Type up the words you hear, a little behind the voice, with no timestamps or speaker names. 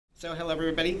So hello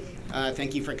everybody,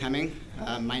 thank you for coming.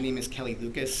 My name is Kelly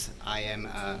Lucas. I am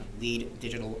a lead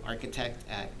digital architect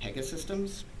at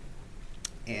Pegasystems.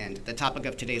 And the topic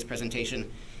of today's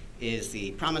presentation is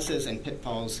the promises and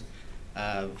pitfalls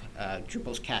of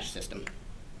Drupal's cache system.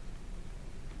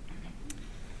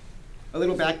 A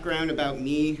little background about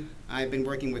me. I've been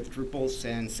working with Drupal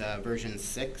since version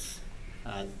 6.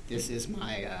 This is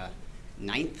my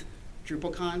 9th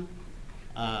DrupalCon,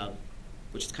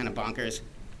 which is kind of bonkers.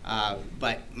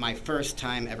 But my first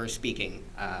time ever speaking,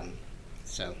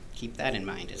 so keep that in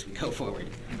mind as we go forward.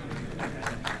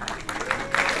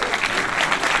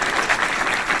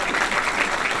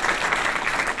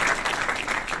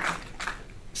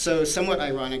 So somewhat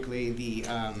ironically, the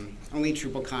only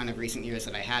DrupalCon of recent years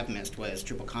that I have missed was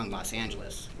DrupalCon Los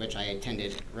Angeles, which I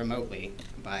attended remotely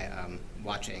by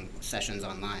watching sessions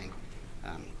online.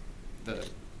 The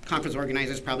conference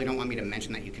organizers probably don't want me to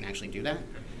mention that you can actually do that.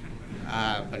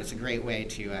 But it's a great way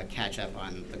to catch up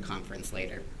on the conference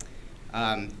later.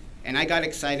 And I got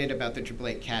excited about the Drupal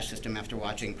 8 cache system after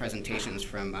watching presentations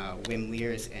from Wim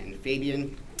Leers and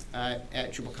Fabian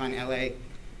at DrupalCon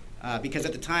LA, because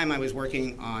at the time I was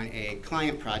working on a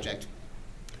client project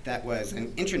that was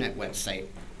an intranet website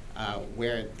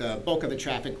where the bulk of the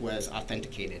traffic was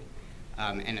authenticated.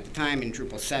 And at the time in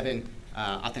Drupal 7,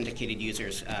 authenticated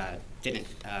users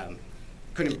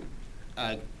couldn't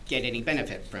get any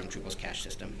benefit from Drupal's cache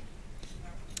system.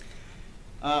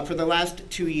 For the last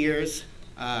 2 years,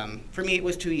 for me it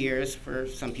was 2 years, for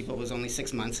some people it was only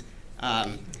 6 months,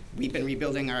 we've been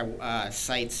rebuilding our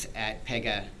sites at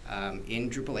Pega in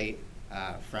Drupal 8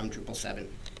 from Drupal 7.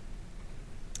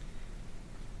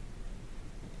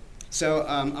 So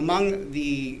among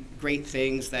the great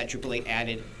things that Drupal 8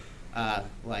 added,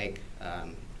 like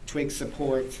Twig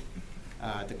support,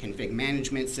 the config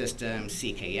management system,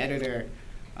 CK editor,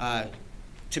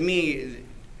 to me,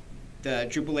 the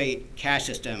Drupal 8 cache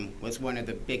system was one of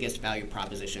the biggest value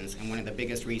propositions and one of the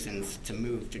biggest reasons to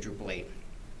move to Drupal 8.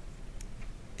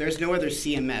 There's no other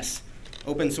CMS,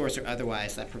 open source or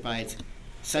otherwise, that provides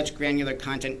such granular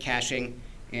content caching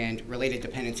and related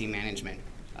dependency management,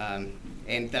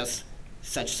 and thus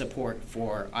such support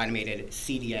for automated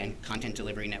CDN, content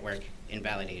delivery network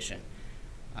invalidation.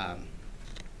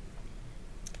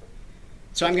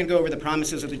 So I'm going to go over the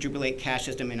promises of the Drupal 8 cache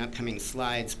system in upcoming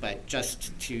slides, but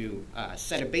just to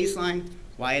set a baseline,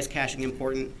 why is caching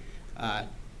important?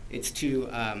 It's to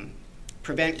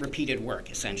prevent repeated work,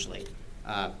 essentially.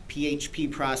 PHP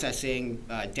processing,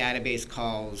 database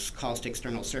calls, calls to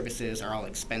external services are all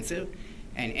expensive,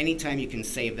 and anytime you can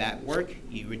save that work,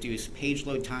 you reduce page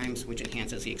load times, which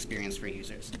enhances the experience for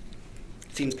users.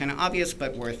 Seems kind of obvious,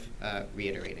 but worth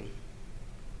reiterating.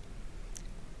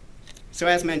 So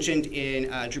as mentioned in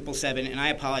Drupal 7, and I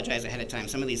apologize ahead of time,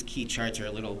 some of these key charts are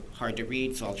a little hard to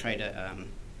read, so I'll try to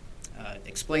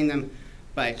explain them.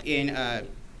 But in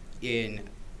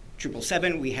Drupal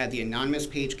 7, we had the anonymous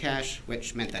page cache,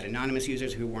 which meant that anonymous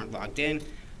users who weren't logged in,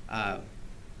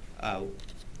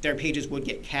 their pages would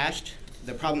get cached.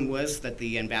 The problem was that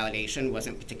the invalidation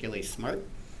wasn't particularly smart.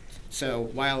 So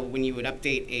while when you would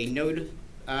update a node,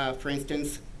 for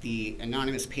instance, the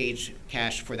anonymous page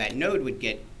cache for that node would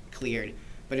get cleared,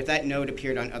 but if that node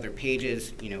appeared on other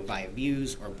pages, via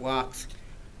views or blocks,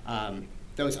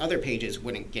 those other pages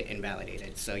wouldn't get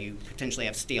invalidated. So you potentially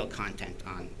have stale content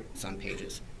on some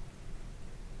pages.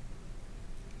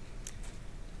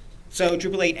 So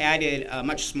Drupal 8 added a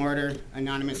much smarter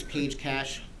anonymous page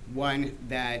cache, one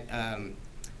that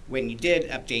when you did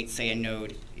update, say, a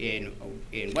node in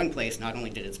one place, not only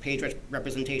did its page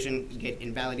representation get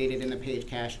invalidated in the page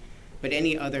cache, but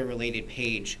any other related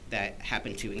page that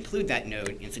happened to include that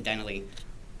node, incidentally,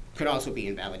 could also be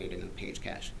invalidated in the page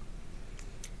cache.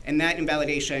 And that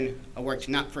invalidation worked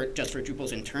not just for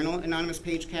Drupal's internal anonymous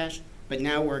page cache, but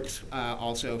now works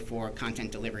also for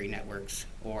content delivery networks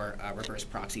or reverse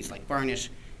proxies like Varnish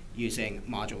using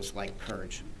modules like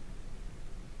Purge.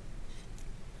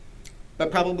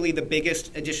 But probably the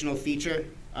biggest additional feature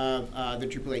of the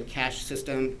Drupal 8 cache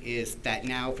system is that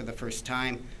now, for the first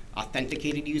time,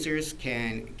 authenticated users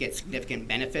can get significant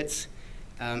benefits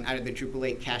out of the Drupal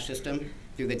 8 cache system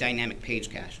through the dynamic page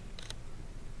cache.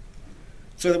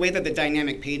 So the way that the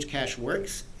dynamic page cache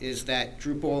works is that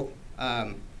Drupal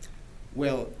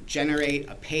will generate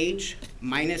a page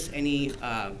minus any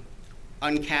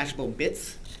uncacheable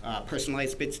bits,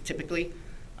 personalized bits typically,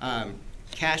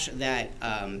 cache that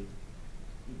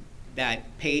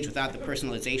page without the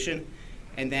personalization,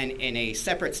 and then in a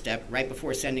separate step, right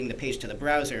before sending the page to the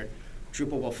browser,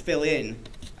 Drupal will fill in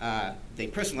the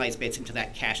personalized bits into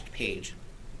that cached page.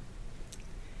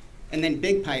 And then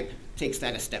BigPipe takes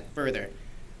that a step further.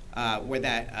 where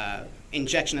that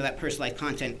injection of that personalized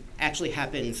content actually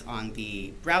happens on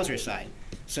the browser side.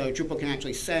 So Drupal can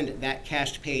actually send that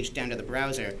cached page down to the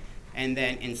browser, and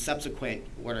then in subsequent,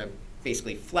 what are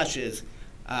basically flushes,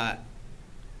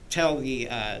 tell the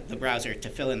browser to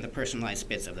fill in the personalized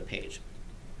bits of the page.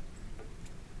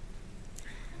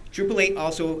 Drupal 8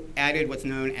 also added what's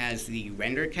known as the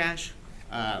render cache,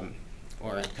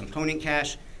 or a component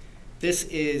cache. This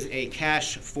is a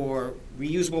cache for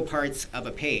reusable parts of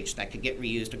a page that could get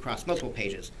reused across multiple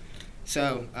pages.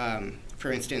 So,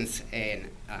 for instance, a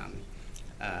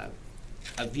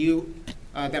view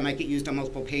that might get used on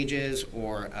multiple pages,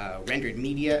 or rendered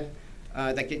media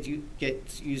that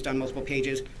gets used on multiple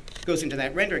pages goes into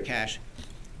that render cache,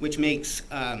 which makes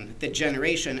the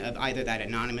generation of either that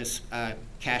anonymous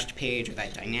cached page or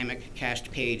that dynamic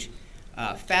cached page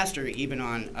faster, even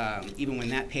when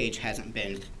that page hasn't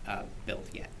been built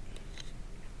yet.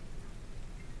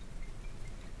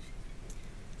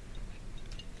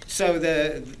 So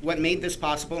what made this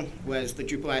possible was the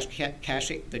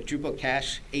Drupal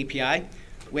Cache API,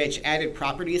 which added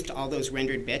properties to all those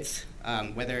rendered bits,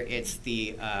 whether it's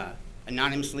the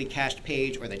anonymously cached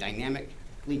page or the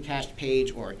dynamically cached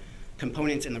page or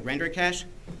components in the render cache.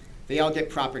 They all get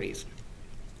properties.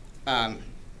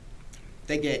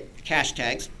 They get cache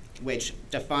tags, which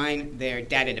define their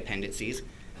data dependencies.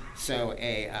 So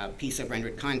a piece of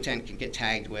rendered content can get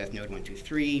tagged with node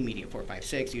 123, media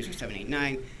 456, user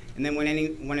 789, and then when any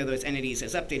one of those entities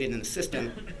is updated in the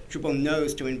system, Drupal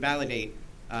knows to invalidate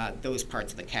those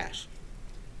parts of the cache.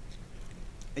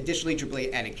 Additionally,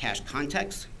 Drupal added cache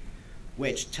context,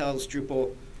 which tells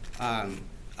Drupal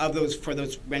for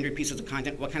those rendered pieces of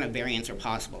content what kind of variants are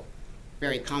possible.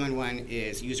 Very common one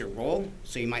is user role.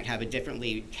 So you might have a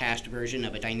differently cached version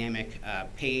of a dynamic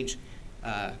page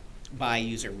by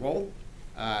user role,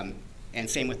 and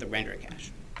same with the render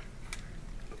cache.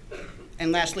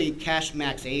 And lastly, cache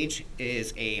max age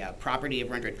is a property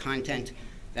of rendered content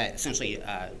that essentially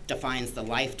defines the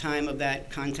lifetime of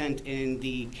that content in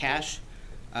the cache.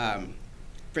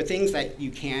 For things that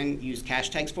you can use cache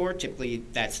tags for, typically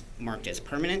that's marked as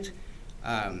permanent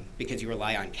because you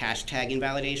rely on cache tag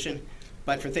invalidation.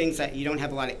 But for things that you don't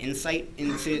have a lot of insight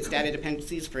into its data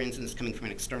dependencies, for instance, coming from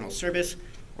an external service,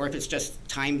 or if it's just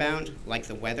time-bound, like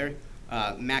the weather,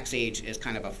 max age is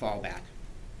kind of a fallback.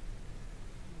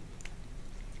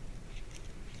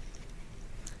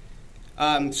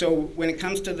 So when it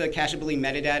comes to the cacheability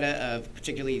metadata of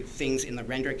particularly things in the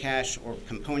render cache or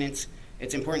components,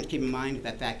 it's important to keep in mind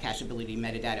that that cacheability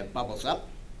metadata bubbles up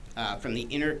from the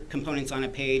inner components on a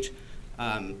page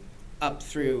up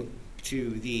through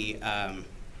to the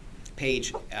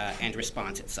page and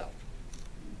response itself.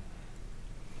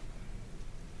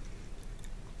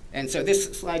 And so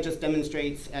this slide just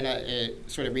demonstrates and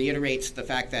sort of reiterates the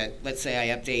fact that, let's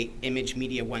say I update image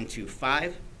media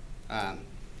 125,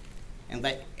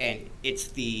 and it's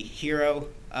the hero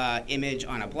image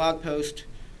on a blog post,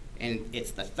 and it's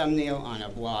the thumbnail on a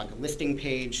blog listing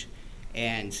page,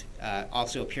 and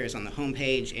also appears on the home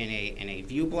page in a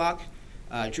view block.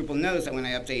 Drupal knows that when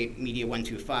I update media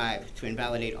 125 to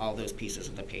invalidate all those pieces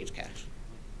of the page cache.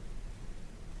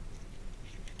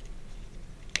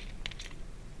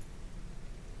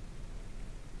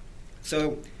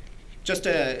 So just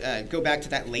to go back to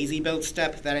that lazy build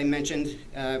step that I mentioned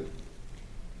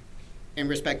in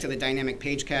respect to the dynamic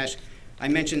page cache, I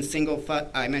mentioned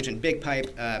big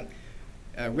pipe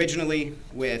originally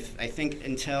with, I think,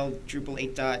 until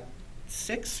Drupal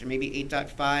 8.6 or maybe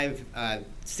 8.5,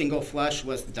 single flush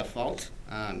was the default.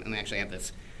 And we actually have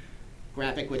this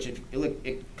graphic, which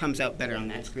it comes out better on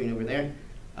that screen over there.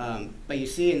 But you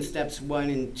see in steps 1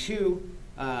 and 2,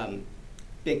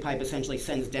 big pipe essentially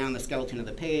sends down the skeleton of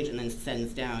the page and then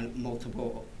sends down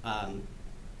multiple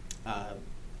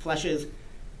flushes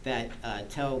that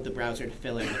tell the browser to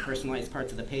fill in the personalized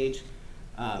parts of the page.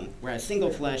 Whereas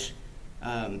single flush,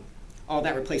 all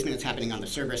that replacement is happening on the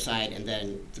server side, and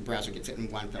then the browser gets it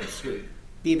in one fell swoop.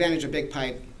 The advantage of big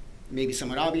pipe, maybe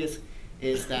somewhat obvious,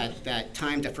 is that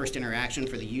time to first interaction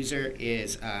for the user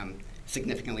is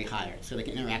significantly higher, so they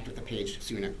can interact with the page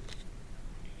sooner.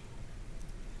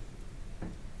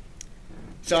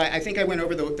 So I think I went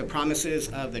over the promises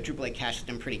of the Drupal 8 cache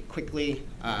system pretty quickly,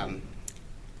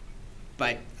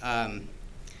 but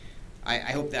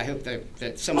I hope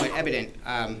that's somewhat evident.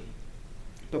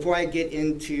 Before I get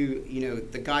into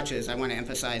the gotchas, I want to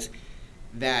emphasize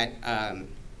that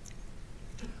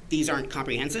these aren't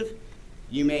comprehensive.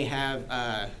 You may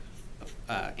have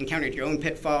encountered your own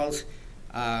pitfalls,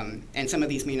 and some of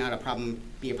these may not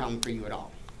be a problem for you at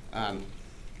all.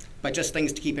 But just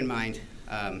things to keep in mind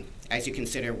as you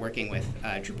consider working with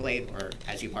Drupal 8 or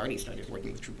as you've already started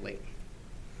working with Drupal 8.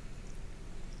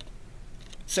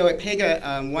 So at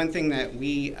Pega, one thing that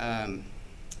we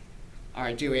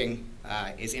are doing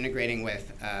is integrating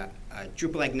with a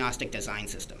Drupal agnostic design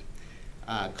system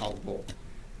called Bolt.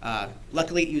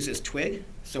 Luckily, it uses Twig,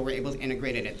 so we're able to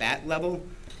integrate it at that level.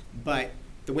 But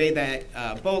the way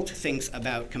that Bolt thinks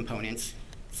about components,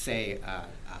 say a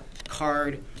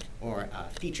card or a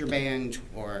feature band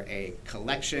or a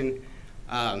collection,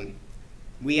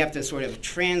 we have to sort of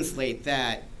translate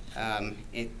that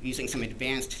using some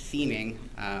advanced theming,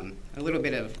 a little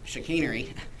bit of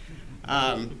chicanery,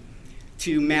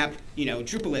 to map,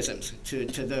 Drupalisms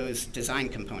to those design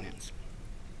components.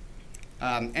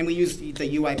 And we use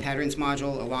the UI patterns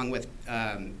module along with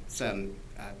some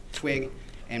Twig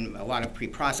and a lot of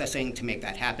pre-processing to make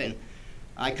that happen.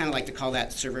 I kind of like to call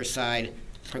that server-side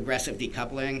progressive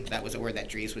decoupling. That was a word that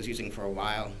Dries was using for a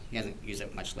while. He hasn't used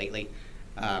it much lately.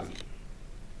 But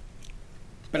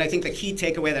I think the key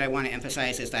takeaway that I want to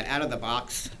emphasize is that out of the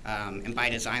box and by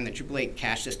design, the Drupal 8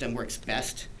 cache system works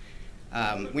best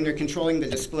when you're controlling the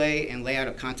display and layout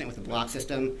of content with a block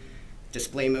system,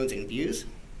 display modes, and views.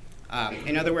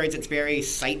 In other words, it's very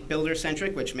site builder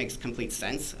centric, which makes complete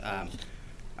sense.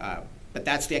 But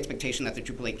that's the expectation that the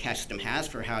Drupal 8 cache system has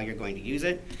for how you're going to use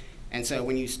it. And so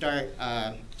when you start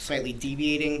slightly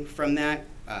deviating from that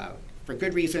for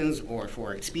good reasons or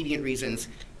for expedient reasons,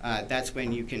 that's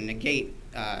when you can negate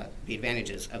the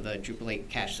advantages of the Drupal 8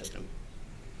 cache system.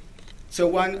 So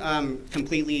one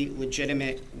completely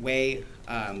legitimate way,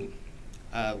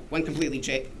 one completely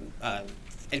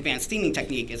advanced theming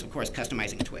technique is, of course,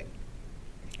 customizing Twig.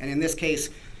 And in this case,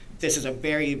 this is a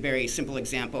very, very simple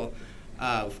example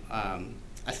of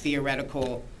a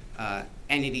theoretical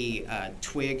entity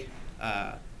Twig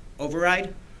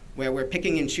override, where we're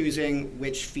picking and choosing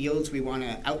which fields we want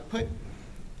to output,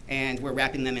 and we're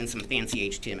wrapping them in some fancy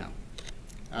HTML.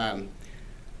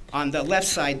 On the left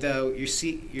side, though,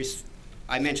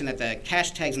 I mentioned that the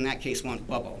cache tags in that case won't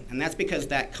bubble, and that's because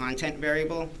that content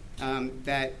variable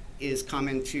that is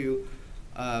common to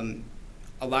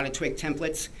a lot of Twig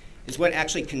templates is what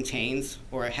actually contains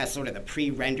or has sort of the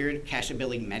pre-rendered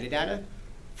cacheability metadata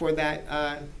for that,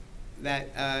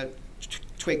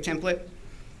 Twig template.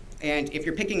 And if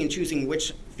you're picking and choosing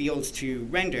which fields to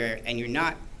render and you're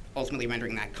not ultimately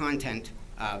rendering that content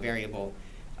variable,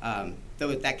 though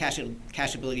that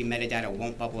cacheability metadata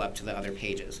won't bubble up to the other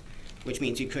pages, which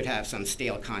means you could have some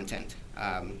stale content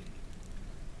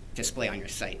display on your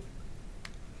site.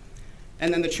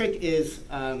 And then the trick is,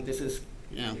 this is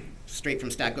straight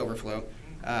from Stack Overflow,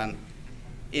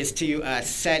 is to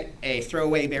set a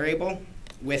throwaway variable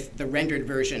with the rendered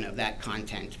version of that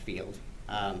content field.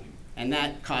 And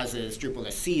that causes Drupal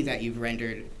to see that you've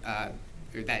rendered, the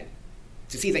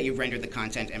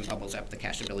content and bubbles up the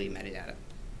cacheability metadata.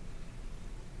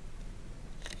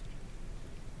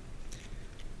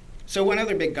 So one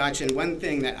other big gotcha, and one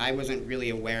thing that I wasn't really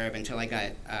aware of until I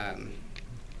got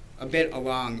a bit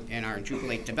along in our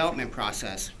Drupal 8 development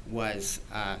process, was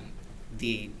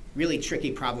the really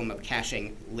tricky problem of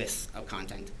caching lists of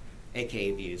content,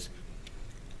 aka views.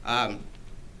 Out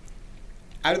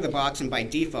of the box and by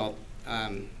default,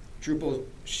 Drupal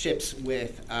ships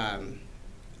with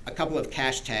a couple of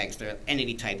cache tags. They're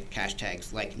entity type cache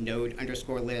tags like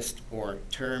node_list or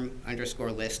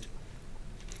term_list.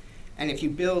 And if you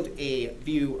build a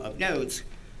view of nodes,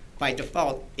 by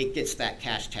default, it gets that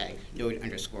cache tag,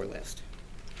 node_list.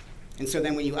 And so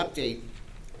then when you update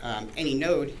any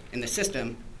node in the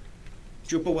system,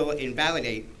 Drupal will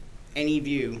invalidate any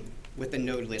view with the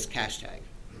node list cache tag.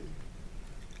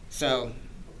 So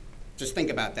just think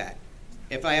about that.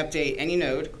 If I update any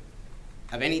node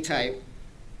of any type,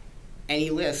 any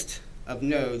list of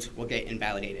nodes will get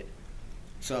invalidated.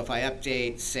 So if I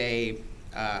update, say,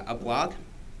 a blog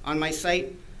on my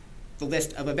site, the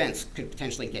list of events could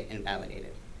potentially get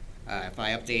invalidated. If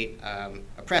I update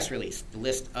a press release, the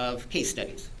list of case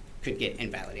studies could get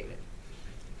invalidated.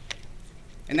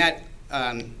 And that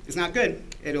is not good.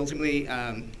 It ultimately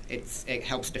it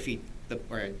helps defeats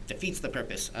the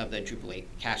purpose of the Drupal 8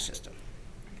 cache system.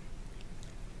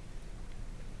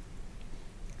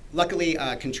 Luckily,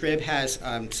 Contrib has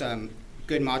some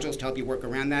good modules to help you work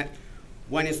around that.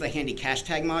 One is the handy cache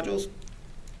tag modules,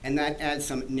 and that adds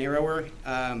some narrower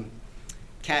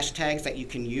cache tags that you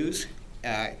can use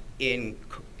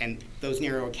and those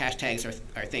narrower cache tags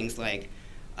are things like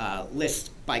lists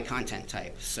by content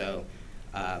type, so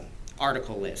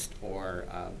article list or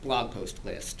blog post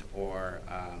list or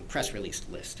press release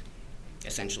list,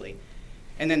 essentially.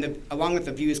 And then along with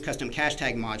the views custom cache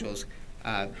tag module,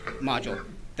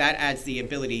 that adds the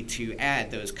ability to add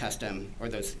those custom or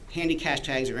those handy cache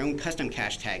tags or own custom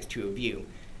cache tags to a view.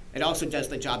 It also does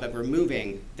the job of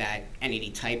removing that entity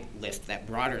type list, that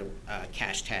broader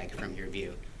cache tag from your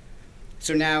view.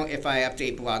 So now if I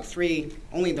update blog 3,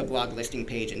 only the blog listing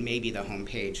page and maybe the home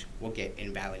page will get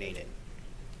invalidated.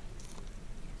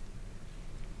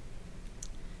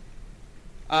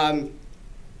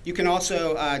 You can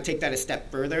also take that a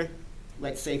step further.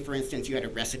 Let's say, for instance, you had a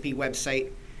recipe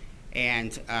website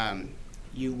and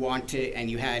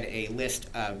you had a list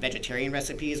of vegetarian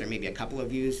recipes, or maybe a couple of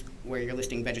views where you're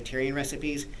listing vegetarian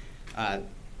recipes.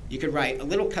 You could write a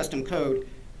little custom code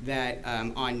that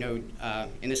on node,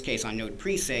 in this case on node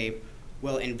pre-save,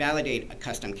 will invalidate a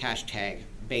custom cache tag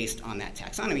based on that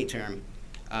taxonomy term.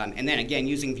 And then again,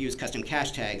 using views custom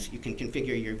cache tags, you can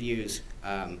configure your views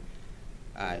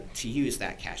to use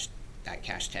that cache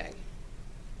tag.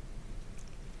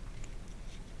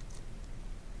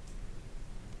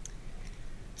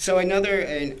 So another,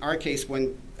 in our case,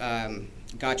 one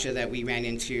gotcha that we ran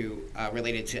into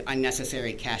related to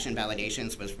unnecessary cache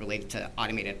invalidations was related to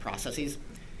automated processes.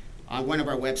 On one of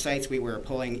our websites, we were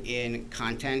pulling in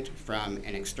content from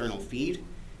an external feed,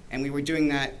 and we were doing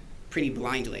that pretty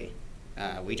blindly.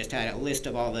 We just had a list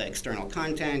of all the external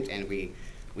content, and we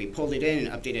pulled it in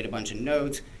and updated a bunch of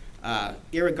nodes,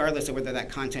 irregardless of whether that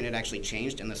content had actually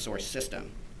changed in the source system,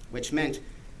 which meant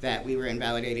that we were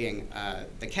invalidating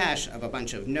the cache of a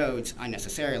bunch of nodes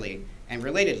unnecessarily, and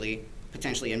relatedly,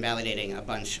 potentially invalidating a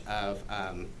bunch of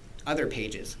other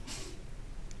pages.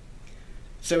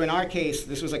 So in our case,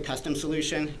 this was a custom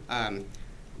solution.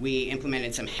 We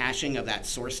implemented some hashing of that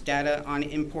source data on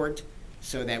import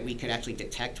so that we could actually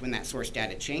detect when that source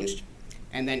data changed,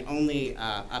 and then only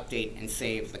update and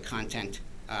save the content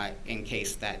in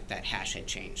case that hash had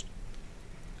changed.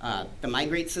 The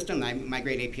migrate system, the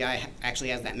migrate API, actually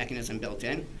has that mechanism built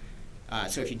in.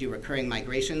 So if you do recurring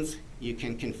migrations, you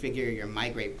can configure your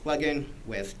migrate plugin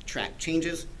with track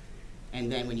changes, and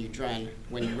then when you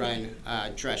run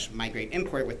drush migrate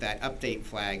import with that update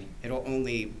flag, it'll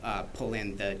only pull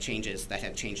in the changes that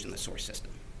have changed in the source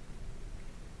system.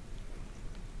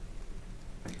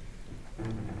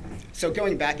 So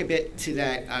going back a bit to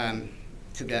that,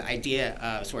 to the idea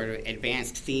of sort of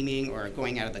advanced theming or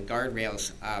going out of the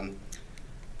guardrails,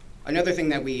 another thing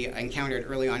that we encountered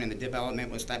early on in the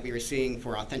development was that we were seeing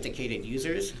for authenticated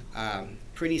users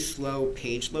pretty slow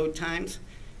page load times,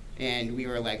 and we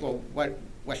were like, well,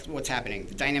 what's happening?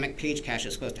 The dynamic page cache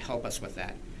is supposed to help us with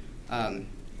that. And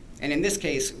in this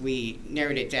case, we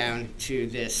narrowed it down to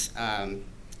this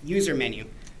user menu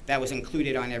that was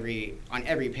included on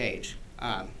every page.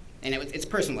 And it's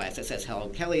personalized. It says "Hello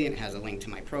Kelly" and it has a link to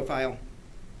my profile.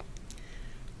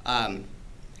 And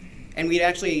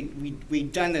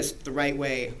we'd done this the right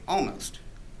way almost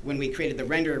when we created the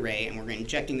render array and we're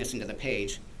injecting this into the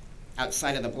page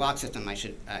outside of the block system. I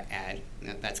should add,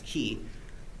 that's key.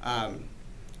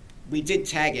 We did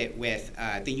tag it with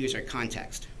the user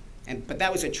context, but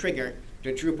that was a trigger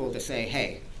to Drupal to say,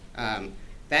 hey,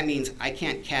 that means I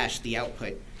can't cache the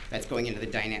output that's going into the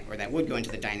dynamic, or that would go into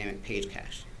the dynamic page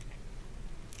cache.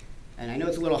 And I know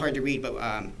it's a little hard to read, but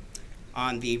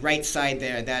on the right side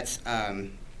there,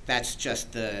 that's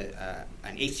just an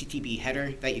HTTP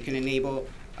header that you can enable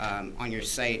on your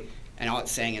site, and all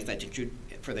it's saying is that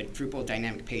for the Drupal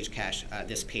dynamic page cache,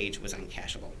 this page was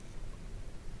uncacheable.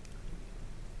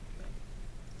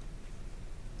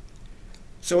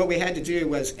 So what we had to do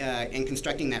was, in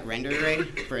constructing that render array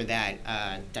for that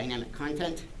dynamic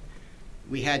content,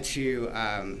 we had to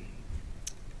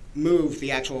move the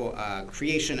actual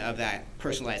creation of that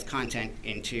personalized content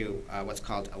into what's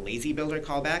called a lazy builder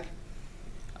callback.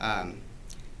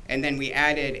 And then we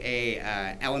added a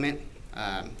element.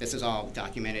 This is all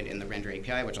documented in the render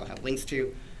API, which I'll have links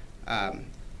to,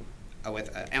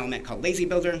 with an element called lazy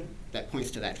builder that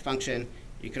points to that function.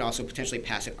 You could also potentially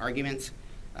pass it arguments.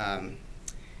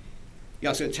 You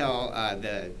also tell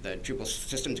the Drupal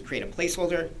system to create a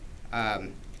placeholder.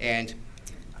 And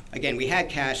again, we had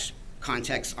cache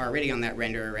context already on that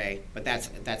render array, but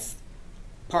that's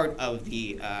part of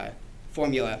the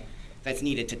formula that's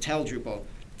needed to tell Drupal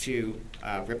to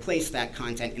replace that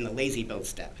content in the lazy build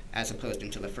step, as opposed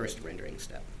into the first rendering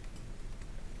step.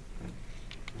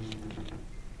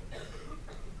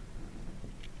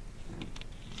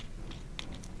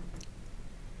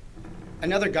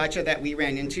 Another gotcha that we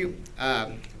ran into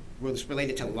was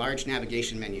related to large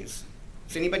navigation menus.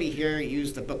 Does anybody here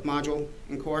use the book module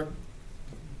in core?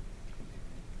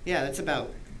 Yeah, that's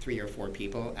about 3 or 4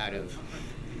 people out of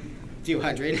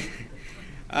 200.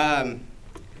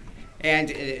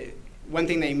 And one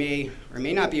thing they may or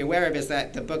may not be aware of is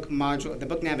that the book module, the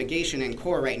book navigation in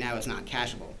core right now is not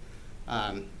cacheable.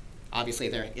 Obviously,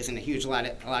 there isn't a lot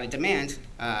of demand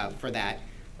for that.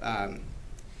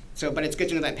 But it's good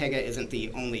to know that Pega isn't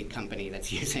the only company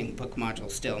that's using book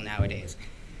modules still nowadays.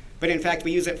 But in fact,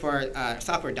 we use it for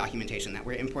software documentation that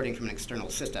we're importing from an external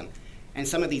system. And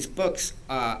some of these books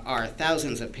are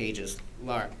thousands of pages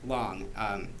long,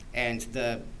 and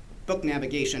the book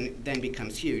navigation then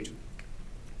becomes huge.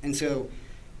 And so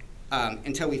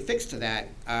until we fixed to that,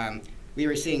 we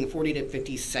were seeing 40 to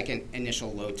 50 second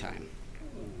initial load time,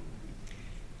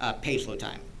 page load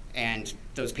time, and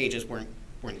those pages weren't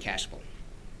cacheable.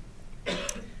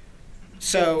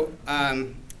 So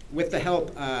with the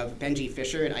help of Benji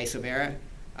Fisher at Isovera,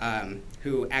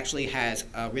 who actually has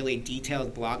a really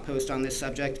detailed blog post on this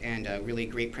subject and a really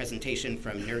great presentation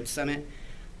from Nerd Summit,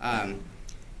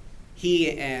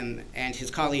 he and his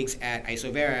colleagues at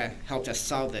Isovera helped us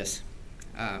solve this.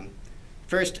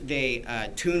 First, they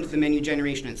tuned the menu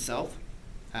generation itself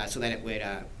so that it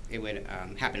would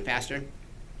happen faster.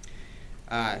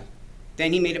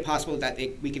 Then he made it possible that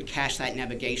we could cache that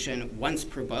navigation once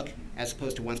per book as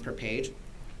opposed to once per page.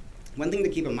 One thing to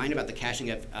keep in mind about the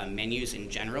caching of menus in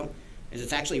general is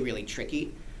it's actually really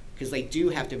tricky because they do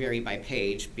have to vary by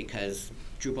page because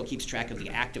Drupal keeps track of the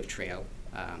active trail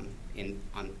on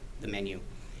the menu.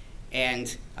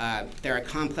 And there are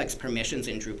complex permissions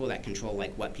in Drupal that control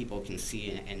like what people can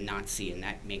see and not see, and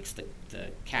that makes the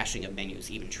caching of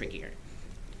menus even trickier.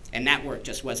 And that work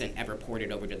just wasn't ever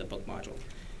ported over to the book module.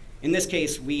 In this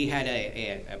case, we had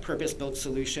a purpose-built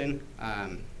solution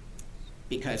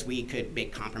because we could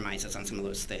make compromises on some of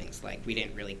those things. Like we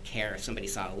didn't really care if somebody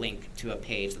saw a link to a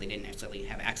page that they didn't necessarily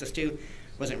have access to. It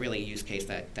wasn't really a use case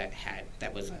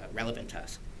that was relevant to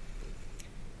us.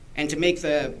 And to make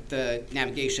the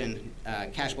navigation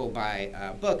cacheable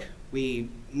by book, we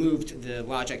moved the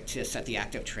logic to set the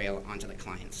active trail onto the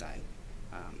client side.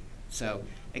 So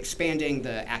expanding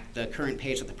the current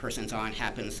page that the person's on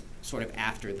happens sort of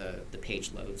after the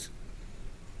page loads.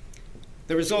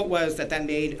 The result was that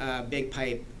made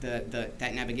BigPipe,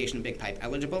 that navigation of BigPipe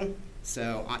eligible.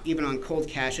 So even on cold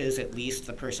caches, at least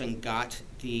the person got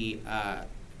the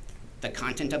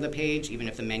content of the page, even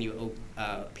if the menu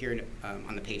appeared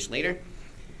on the page later.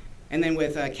 And then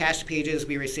with cached pages,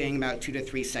 we were seeing about 2 to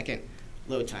 3 second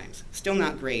load times. Still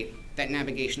not great. That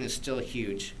navigation is still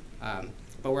huge.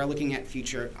 But we're looking at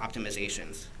future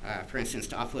optimizations. For instance,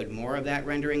 to offload more of that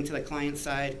rendering to the client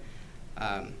side,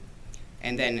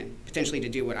 and then potentially to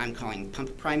do what I'm calling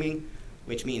pump priming,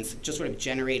 which means just sort of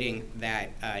generating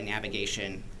that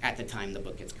navigation at the time the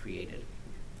book gets created.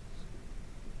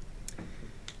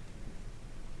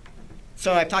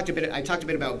 So I've talked a bit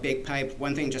about BigPipe.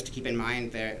 One thing just to keep in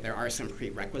mind, there are some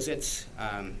prerequisites.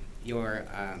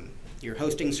 Your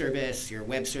hosting service, your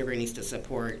web server needs to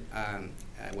support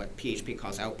what PHP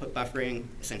calls output buffering,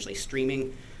 essentially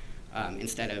streaming,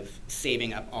 instead of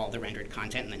saving up all the rendered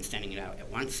content and then sending it out at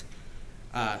once.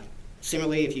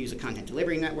 Similarly, if you use a content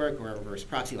delivery network or a reverse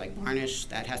proxy like Varnish,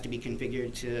 that has to be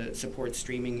configured to support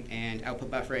streaming and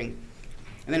output buffering.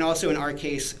 And then also in our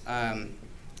case,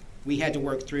 we had to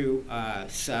work through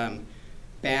some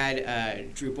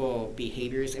bad Drupal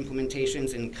behaviors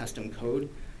implementations in custom code.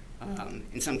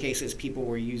 In some cases,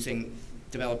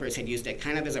 developers had used it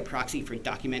kind of as a proxy for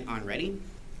document on ready,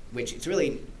 which it's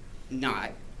really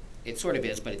not. It sort of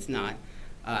is, but it's not.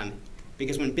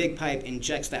 Because when BigPipe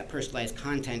injects that personalized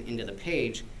content into the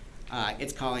page,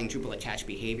 it's calling Drupal attached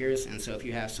behaviors. And so if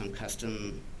you have some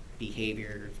custom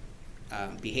behaviors,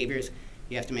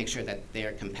 you have to make sure that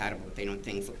they're compatible. They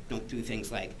don't do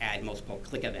things like add multiple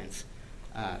click events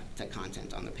to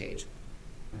content on the page.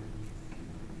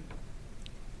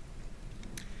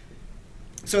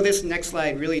 So this next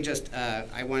slide really just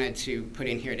I wanted to put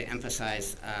in here to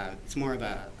emphasize it's more of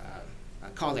a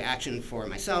call to action for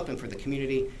myself and for the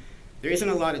community. There isn't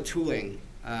a lot of tooling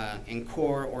in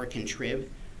core or contrib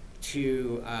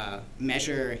to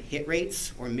measure hit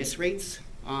rates or miss rates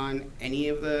on any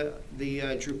of the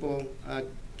Drupal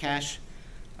cache,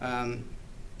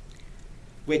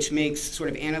 which makes sort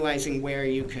of analyzing where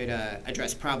you could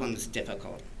address problems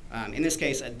difficult. In this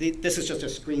case, this is just a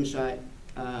screenshot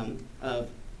of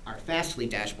our Fastly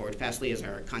dashboard. Fastly is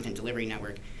our content delivery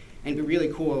network. And it'd be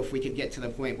really cool if we could get to the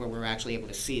point where we're actually able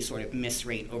to see sort of miss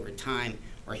rate over time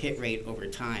or hit rate over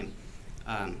time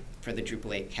for the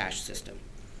Drupal 8 cache system.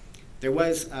 There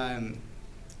was, in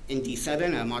D7,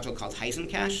 a module called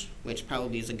Heisencache, which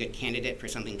probably is a good candidate for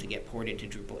something to get ported to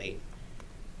Drupal 8.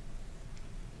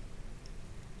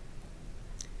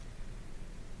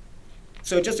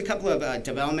 So just a couple of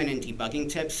development and debugging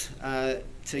tips.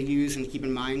 to use and keep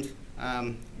in mind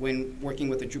when working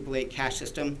with the Drupal 8 cache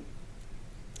system.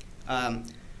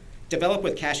 Develop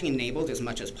with caching enabled as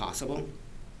much as possible,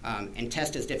 and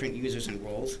test as different users and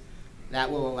roles. That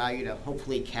will allow you to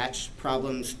hopefully catch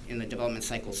problems in the development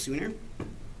cycle sooner,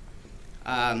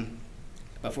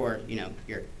 before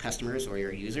your customers or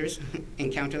your users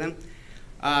encounter them.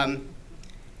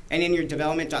 And in your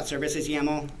development.services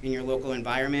YAML in your local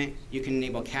environment, you can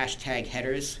enable cache tag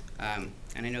headers.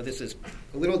 And I know this is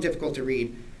a little difficult to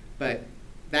read, but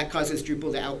that causes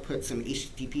Drupal to output some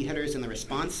HTTP headers in the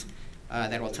response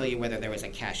that will tell you whether there was a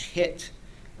cache hit,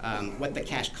 what the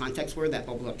cache contexts were that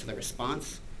bubbled up to the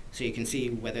response. So you can see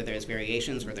whether there's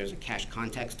variations or there's a cache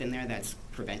context in there that's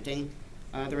preventing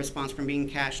the response from being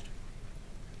cached.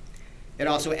 It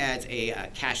also adds a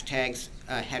cache tags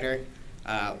header,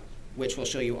 which will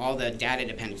show you all the data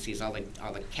dependencies, all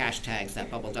the cache tags that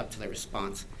bubbled up to the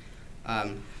response.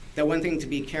 The one thing to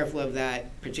be careful of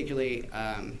that, particularly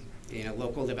in a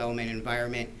local development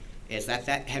environment, is that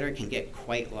that header can get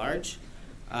quite large.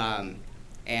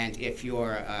 And if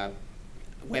your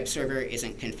web server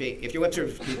isn't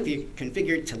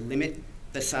configured to limit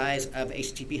the size of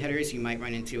HTTP headers, you might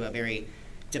run into a very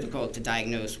difficult to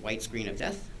diagnose white screen of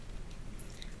death.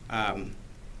 But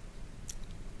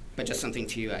just something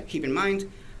to keep in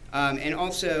mind. And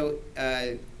also,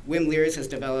 Wim Leers has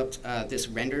developed this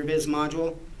render viz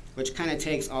module, which kind of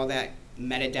takes all that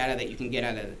metadata that you can get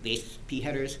out of the HTTP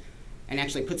headers and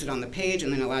actually puts it on the page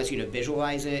and then allows you to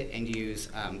visualize it and use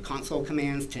console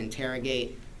commands to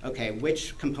interrogate, okay,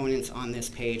 which components on this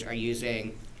page are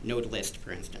using node list,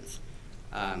 for instance,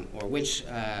 or which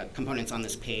components on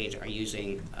this page are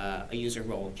using a user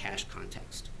role cache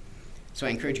context. So I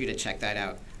encourage you to check that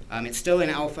out. It's still in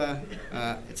alpha.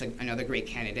 It's another great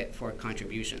candidate for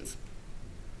contributions.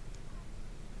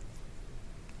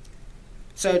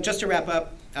 So just to wrap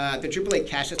up, the Drupal 8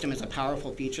 cache system is a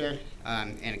powerful feature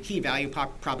and a key value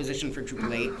proposition for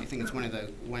Drupal 8. I think it's one of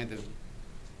the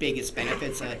biggest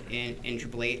benefits in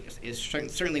Drupal 8 is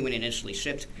certainly when it initially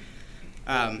shipped.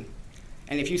 And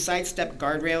if you sidestep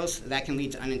guardrails, that can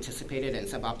lead to unanticipated and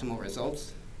suboptimal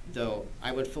results. Though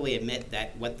I would fully admit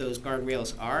that what those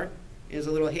guardrails are is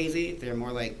a little hazy. They're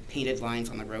more like painted lines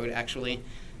on the road, actually,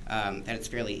 that it's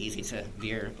fairly easy to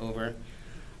veer over.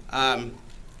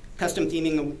 Custom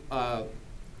theming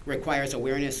requires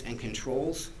awareness and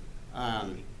controls.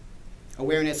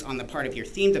 Awareness on the part of your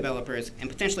theme developers and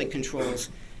potentially controls.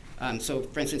 So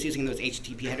for instance, using those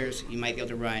HTTP headers, you might be able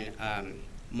to run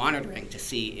monitoring to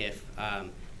see if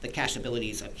the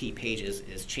cacheabilities of key pages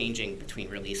is changing between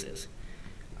releases.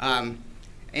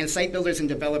 And site builders and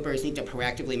developers need to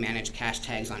proactively manage cache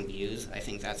tags on views. I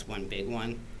think that's one big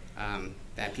one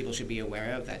that people should be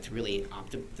aware of. That to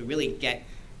really get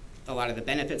a lot of the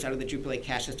benefits out of the Drupal 8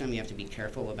 cache system, you have to be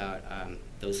careful about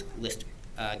those list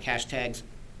cache tags.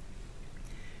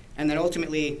 And then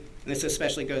ultimately, and this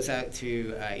especially goes out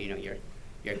to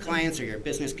your clients or your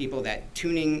business people, that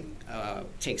tuning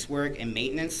takes work and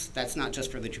maintenance. That's not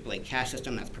just for the Drupal 8 cache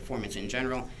system, that's performance in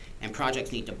general, and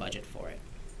projects need to budget for it.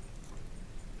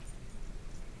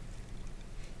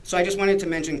 So I just wanted to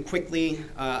mention quickly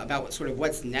about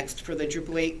what's next for the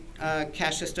Drupal 8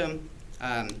 cache system.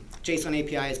 JSON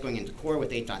API is going into core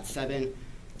with 8.7.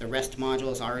 The REST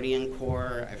module is already in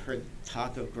core. I've heard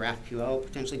talk of GraphQL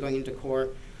potentially going into core.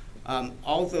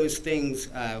 All those things,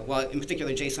 well, in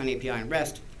particular JSON API and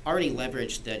REST, already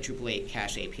leverage the Drupal 8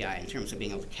 cache API in terms of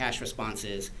being able to cache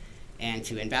responses and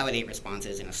to invalidate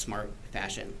responses in a smart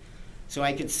fashion. So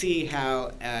I could see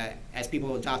how, as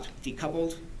people adopt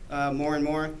decoupled more and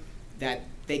more, that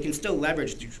they can still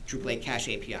leverage the Drupal 8 cache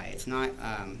API. It's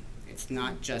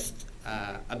not just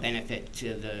a benefit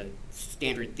to the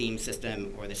standard theme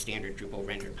system or the standard Drupal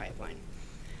render pipeline.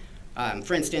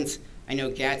 For instance, I know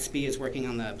Gatsby is working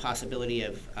on the possibility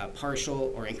of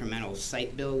partial or incremental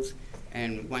site builds,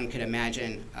 and one could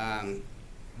imagine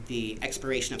the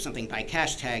expiration of something by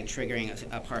cache tag triggering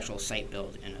a partial site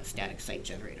build in a static site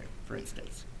generator, for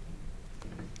instance.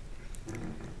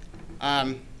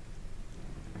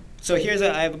 So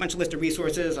I have a bunch of list of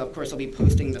resources. Of course, I'll be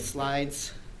posting the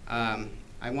slides.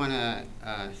 I want to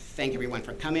thank everyone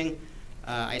for coming.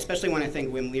 I especially want to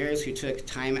thank Wim Leers, who took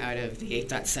time out of the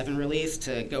 8.7 release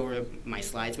to go over my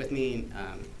slides with me,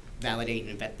 validate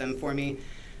and vet them for me.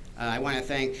 I want to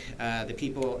thank the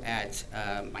people at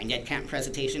my NetCamp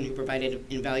presentation who provided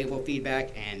invaluable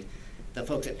feedback, and the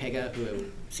folks at Pega who have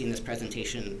seen this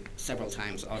presentation several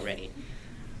times already.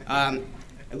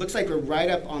 It looks like we're right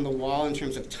up on the wall in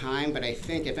terms of time, but I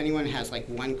think if anyone has like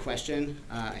one question,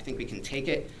 I think we can take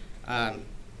it.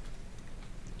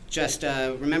 Just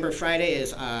remember Friday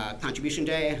is contribution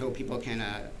day. I hope people can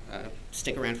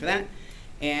stick around for that.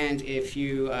 And if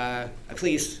you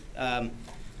please go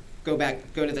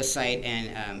to the site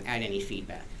and add any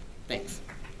feedback. Thanks.